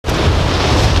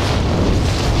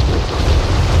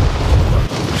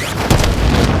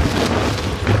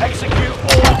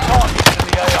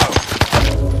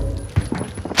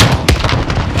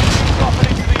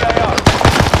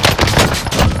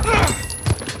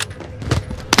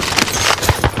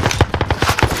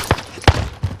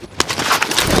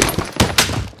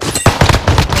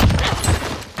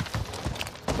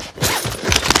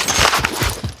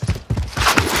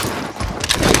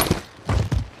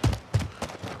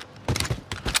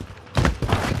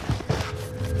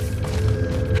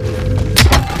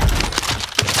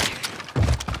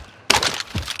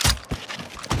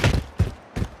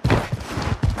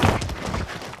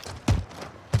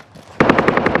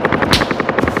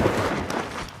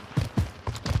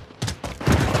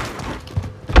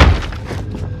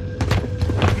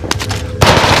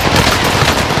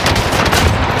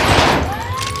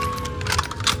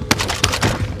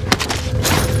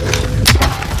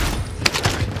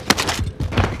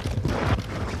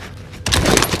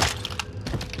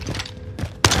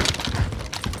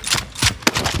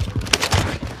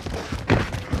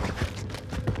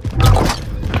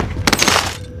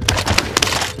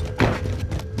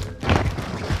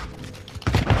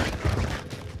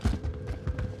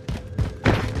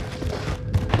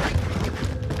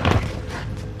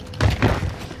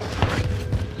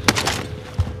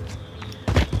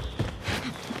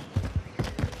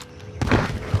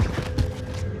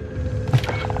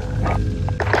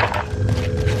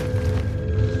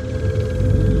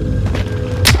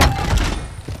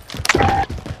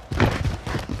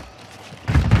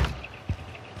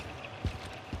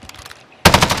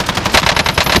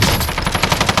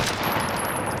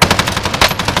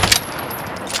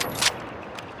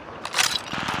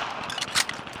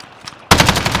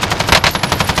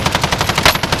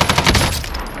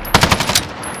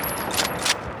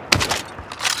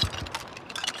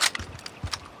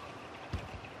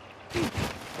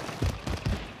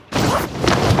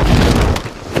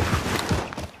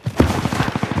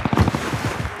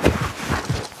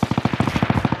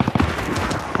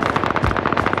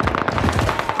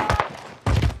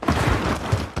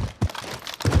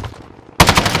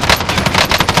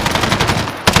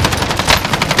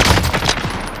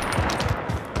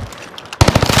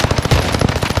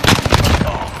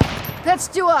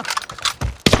patched you up.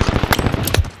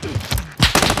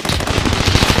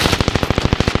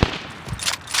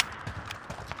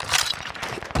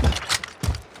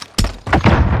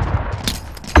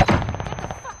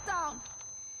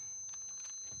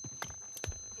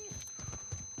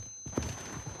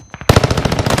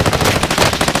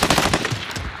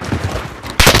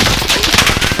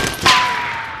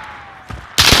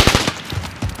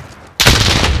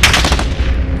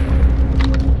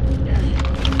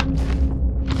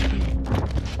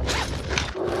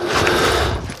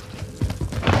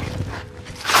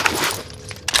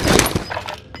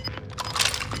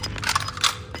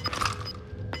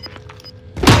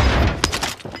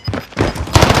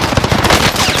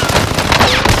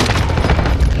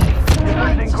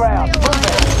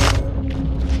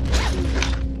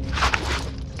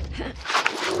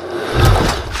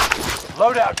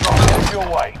 Loadout drop headed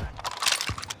your way.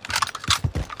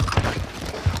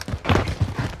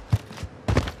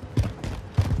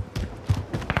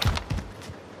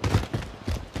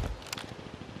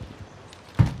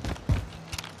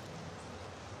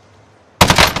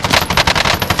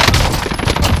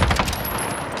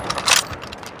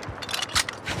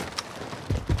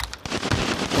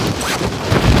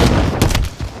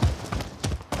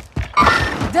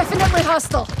 Definitely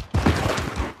hostile.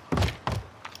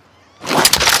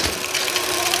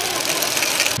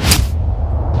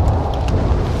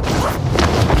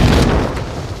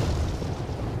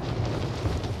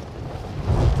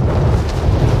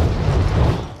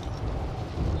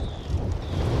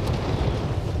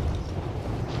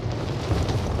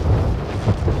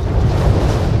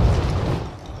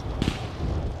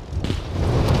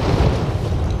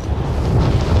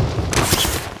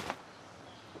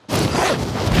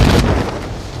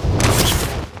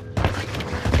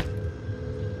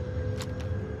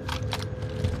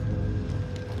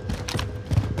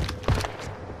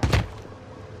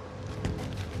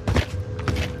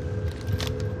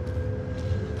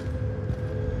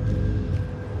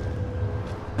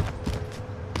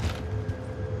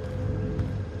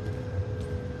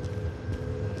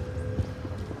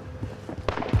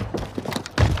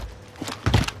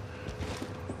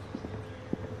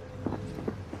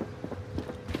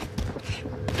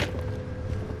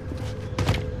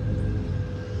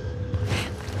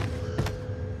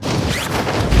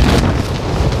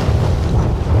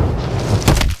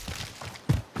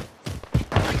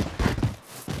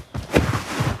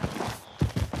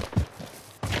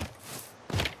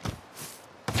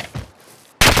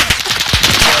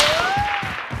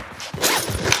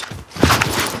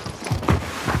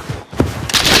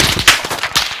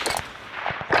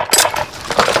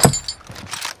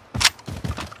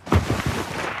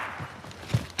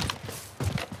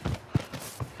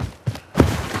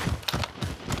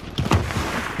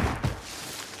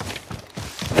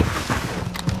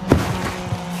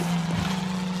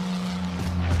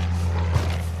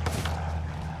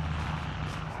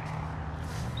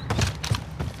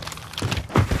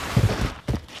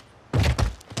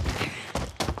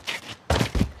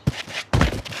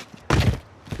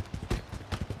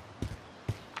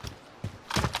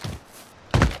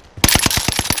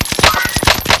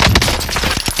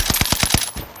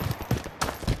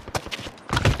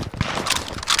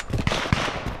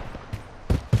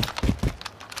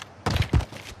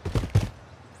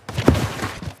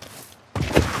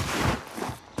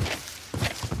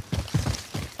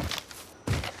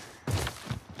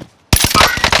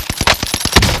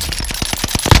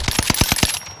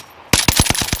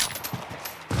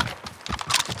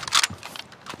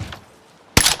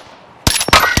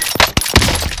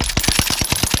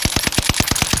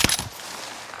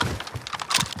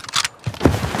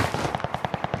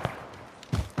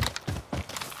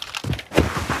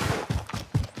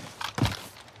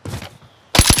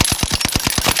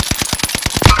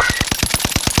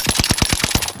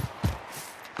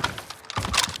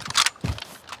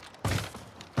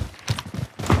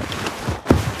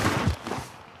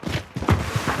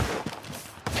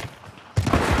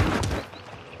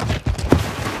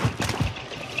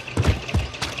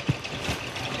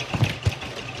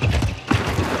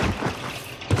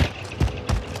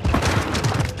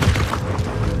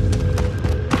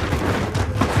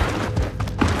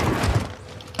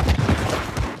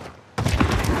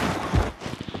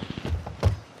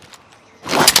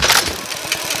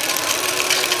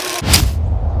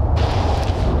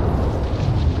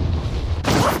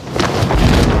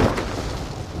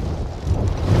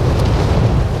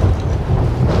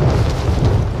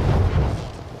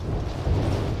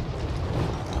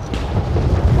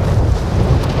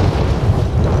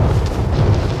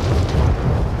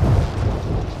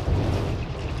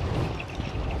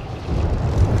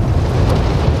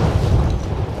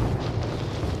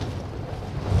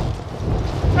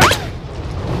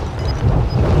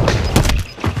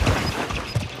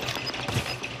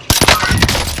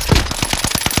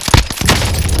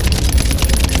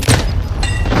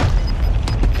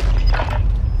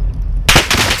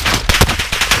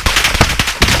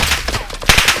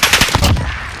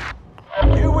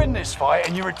 this fight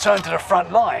and you return to the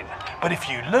front line. But if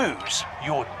you lose,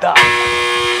 you're done.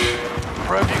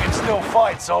 Prove you can still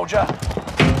fight, soldier.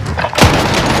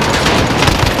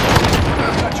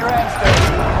 Got your hands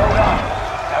dirty. Well done.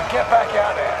 Now get back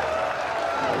out there.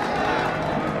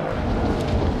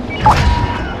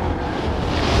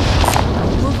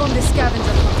 Move on the scavenger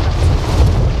contract.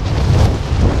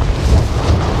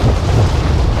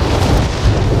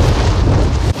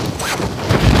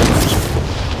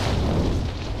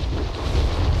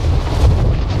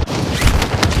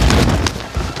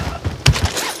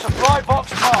 Supply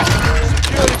box marked.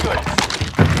 Secure the goods.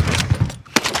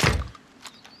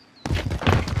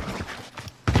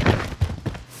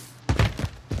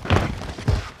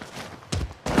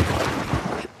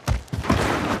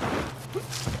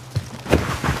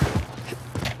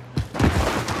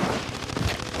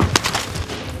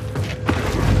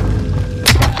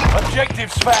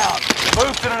 Objectives found.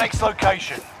 Move to the next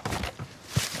location.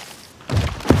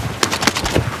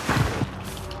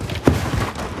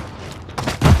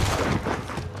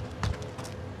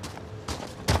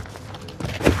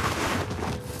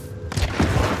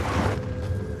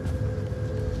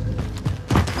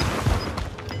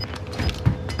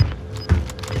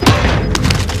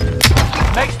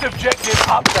 Next objective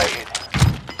updated.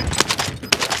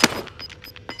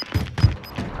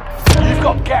 You've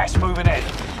got gas moving in.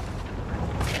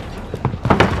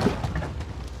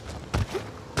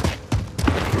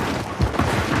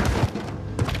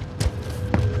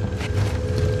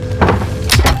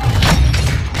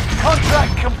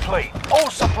 Contract complete. All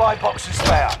supply boxes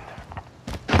found.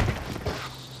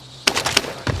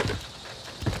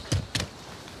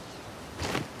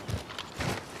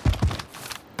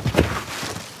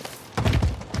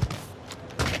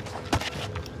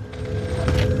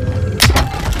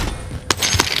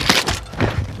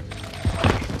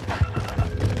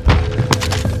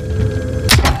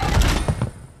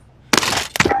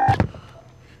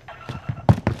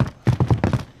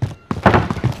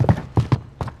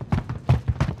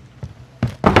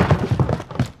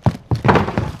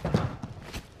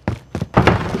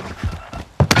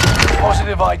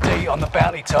 Positive ID on the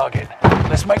bounty target.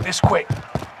 Let's make this quick.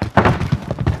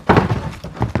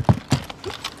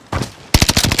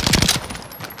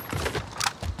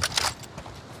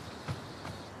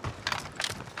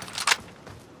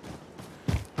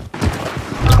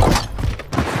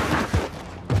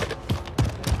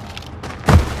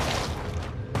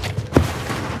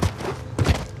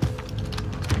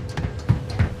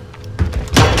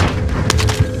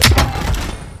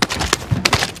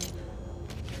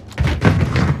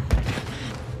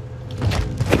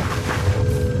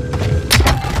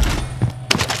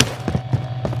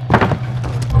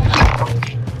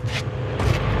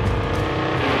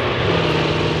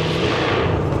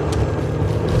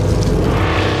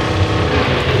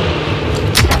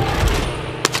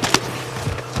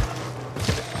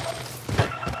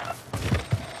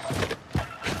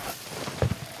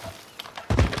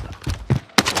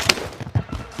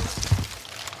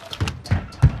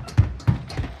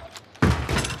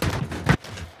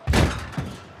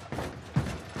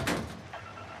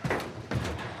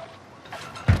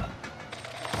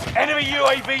 Enemy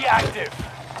UAV active.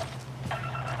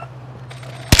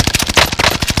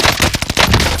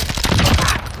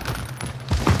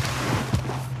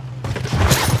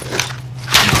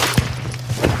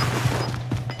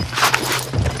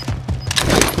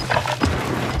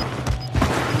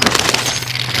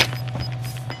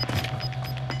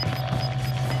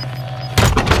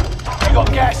 We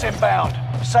got gas inbound.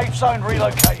 Safe zone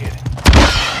relocated.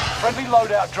 Friendly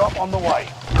loadout drop on the way.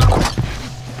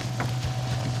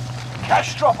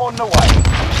 Cash drop on the way.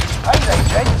 Hey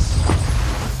there, gents.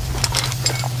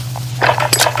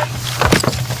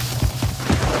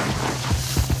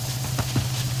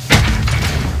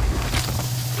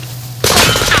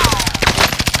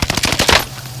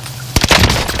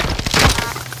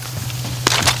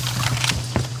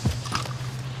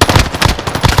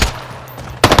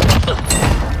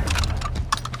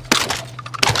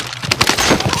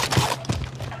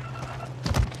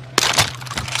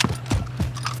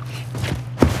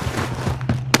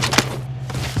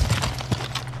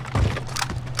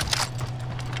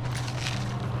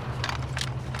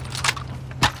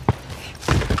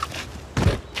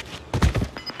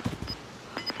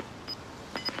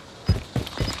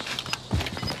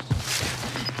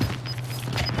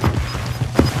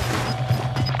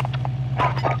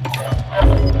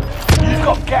 You've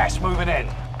got gas moving in.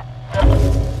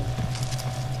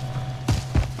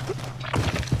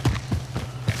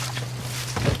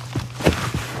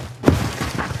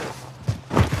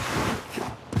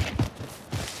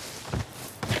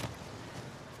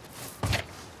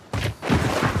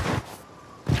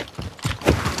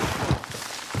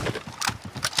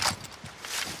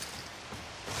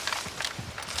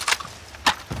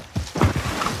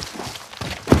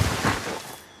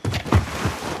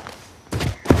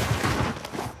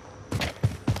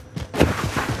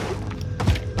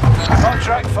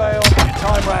 Extract failed. Your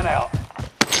time ran out.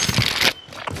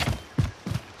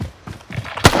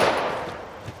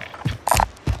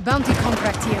 Bounty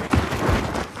contract here.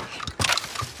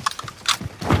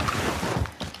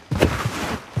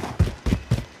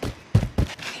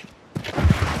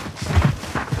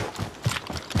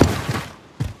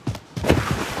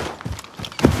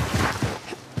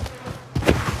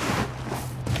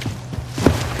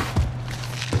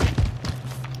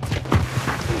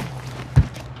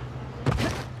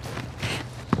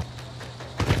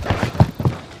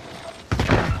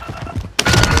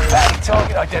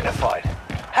 Target identified.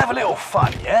 Have a little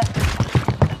fun, yeah?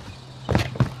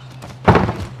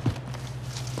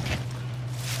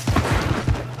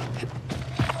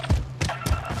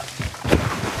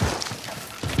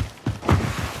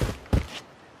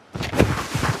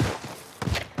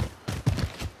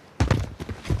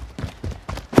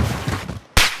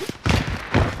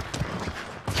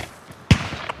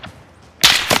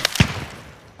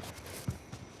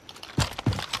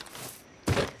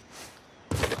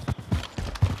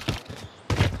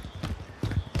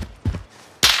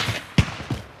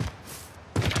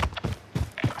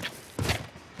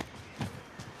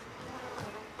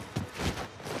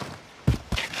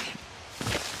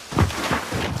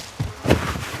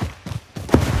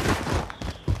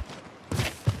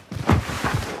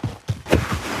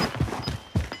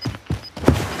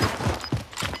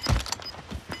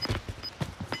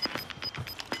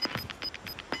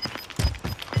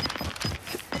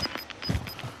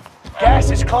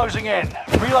 Gas is closing in.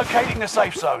 Relocating the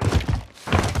safe zone.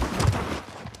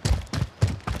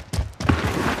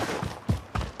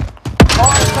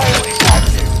 Fire sale is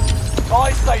active.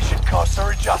 Buy station costs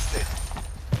are adjusted.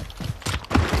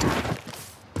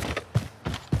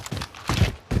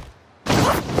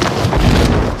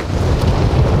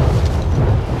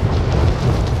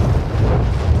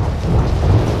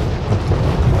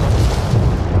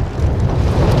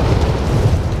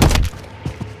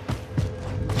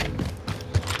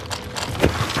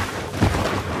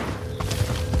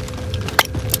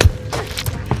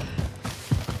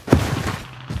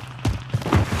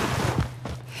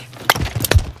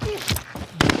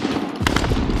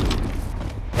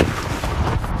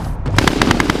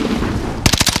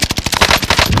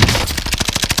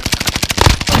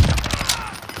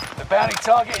 Bounty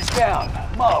target is down.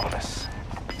 Marvelous.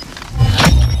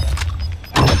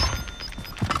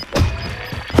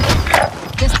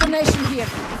 Destination here.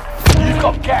 You've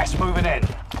got gas moving in.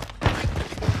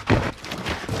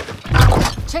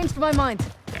 Changed my mind.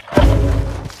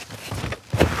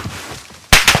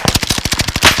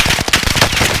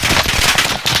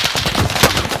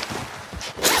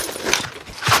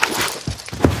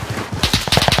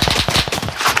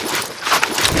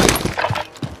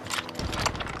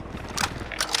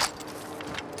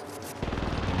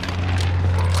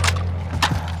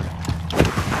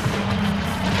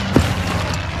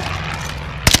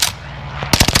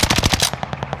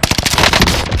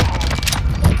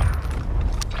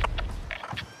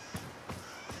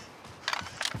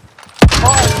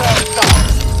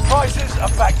 Prices are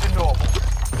back to normal.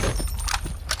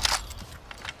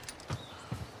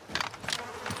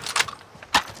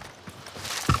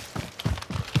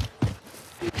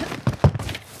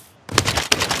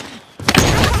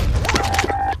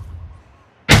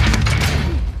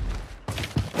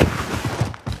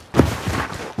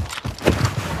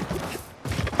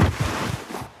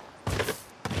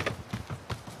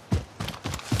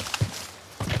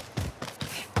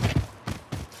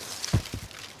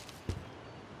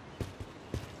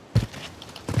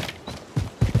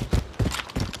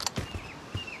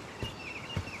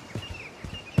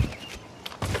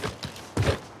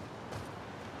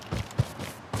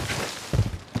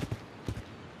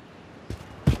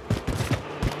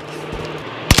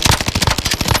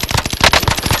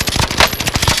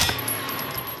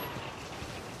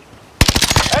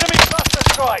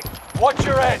 Watch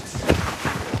your heads.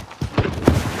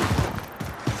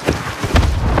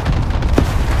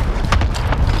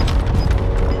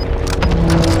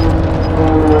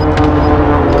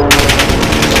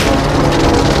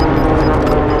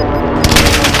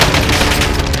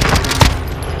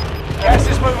 Gas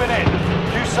is moving in.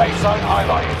 New safe zone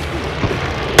highlighted.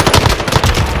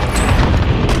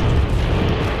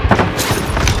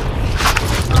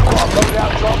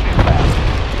 Loadout drop inbound.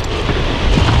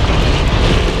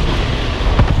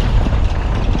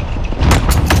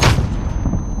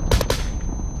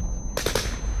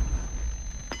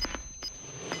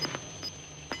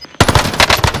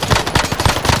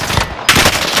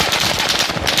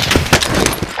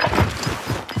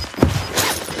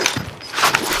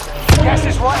 Gas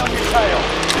is right on your tail.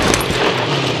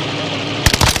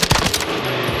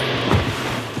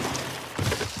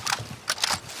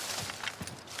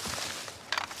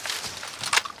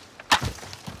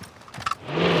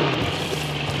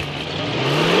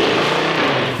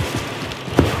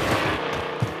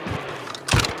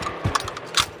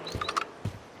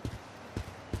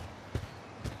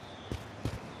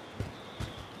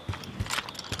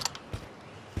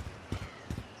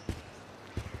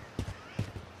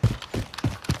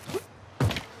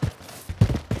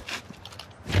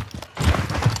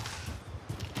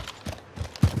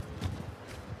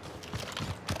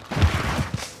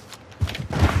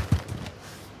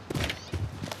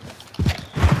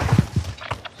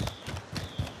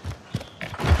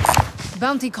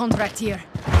 Bounty contract here.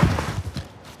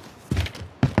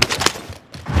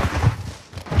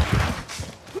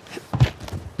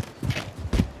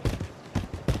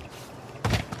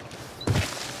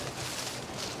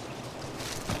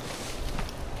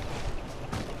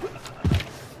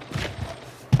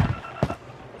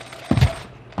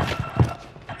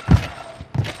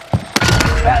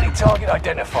 Bounty target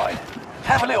identified.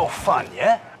 Have a little fun,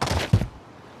 yeah?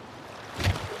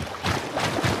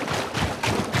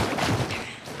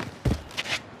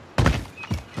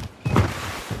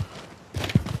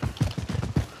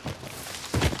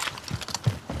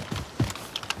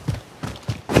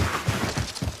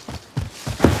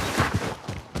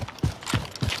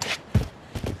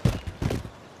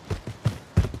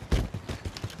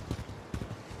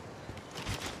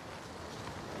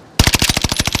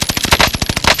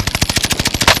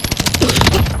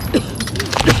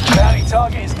 Bounty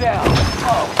target is down.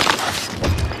 Oh.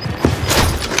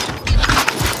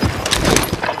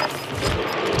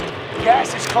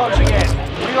 Gas is closing in.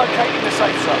 Relocating the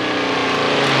safe zone.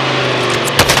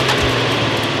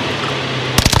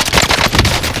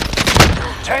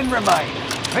 Ten remain.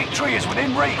 Victory is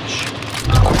within reach.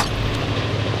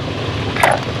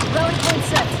 Rally point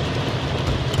set.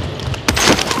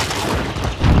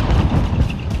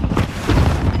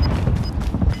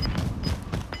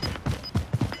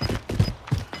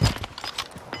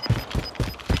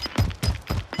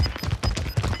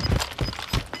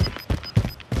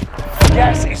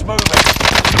 Gas is moving.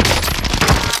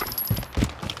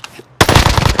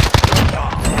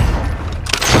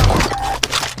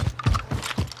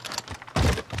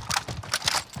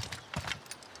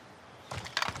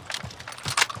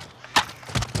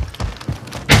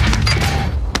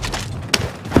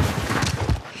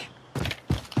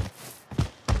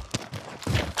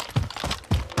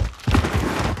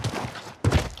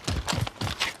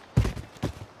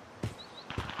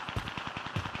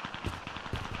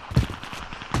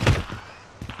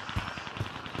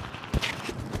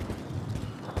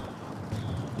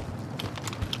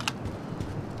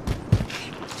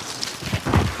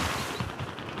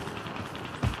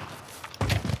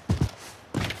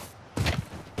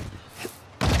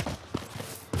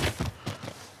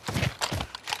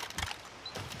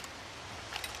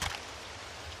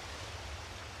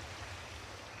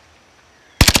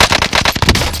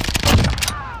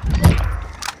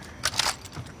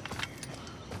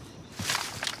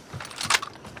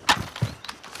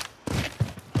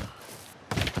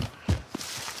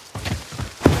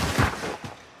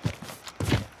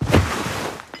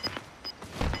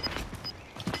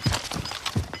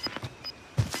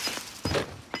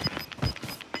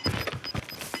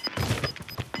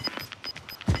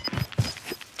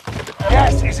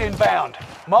 Gas is inbound.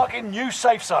 Marking new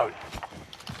safe zone.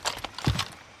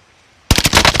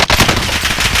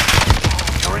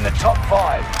 You're in the top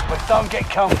 5, but don't get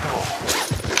comfortable.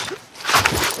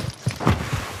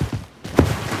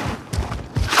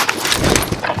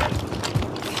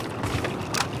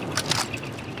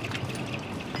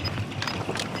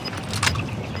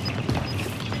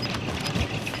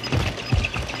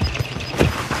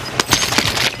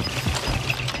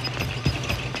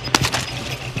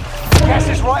 Gas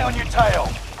is right on your tail.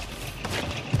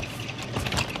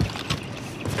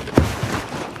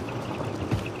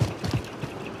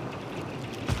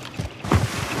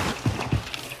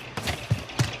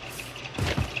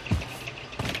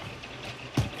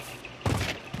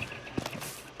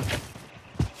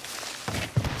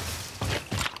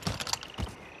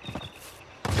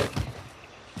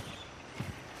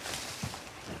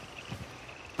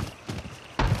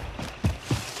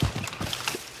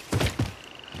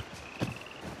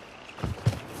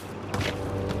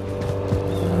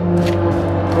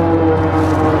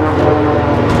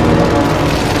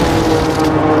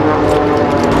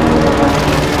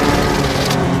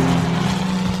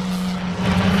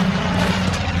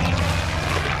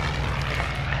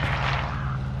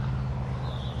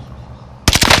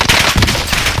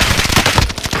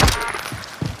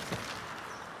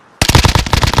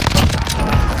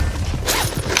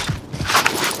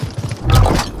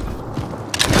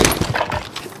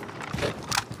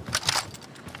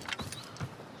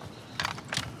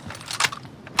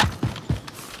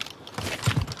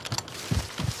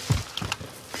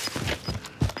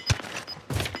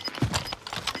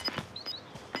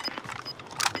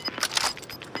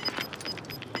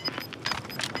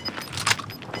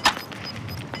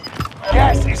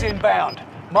 Gas is inbound.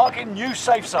 Marking new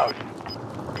safe zone.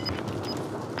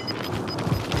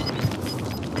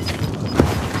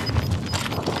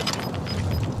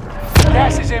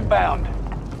 Gas is inbound.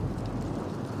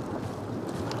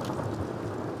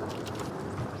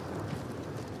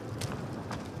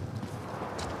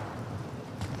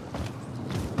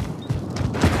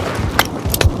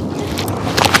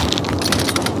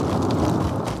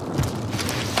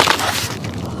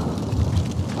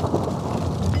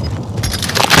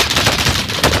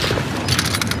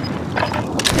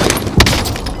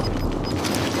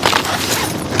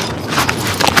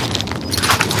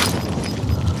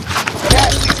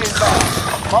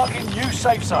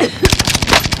 safe zone. Losing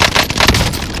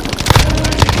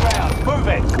ground. Move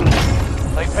it.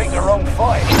 They picked the wrong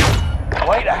fight.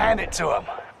 Way to hand it to them.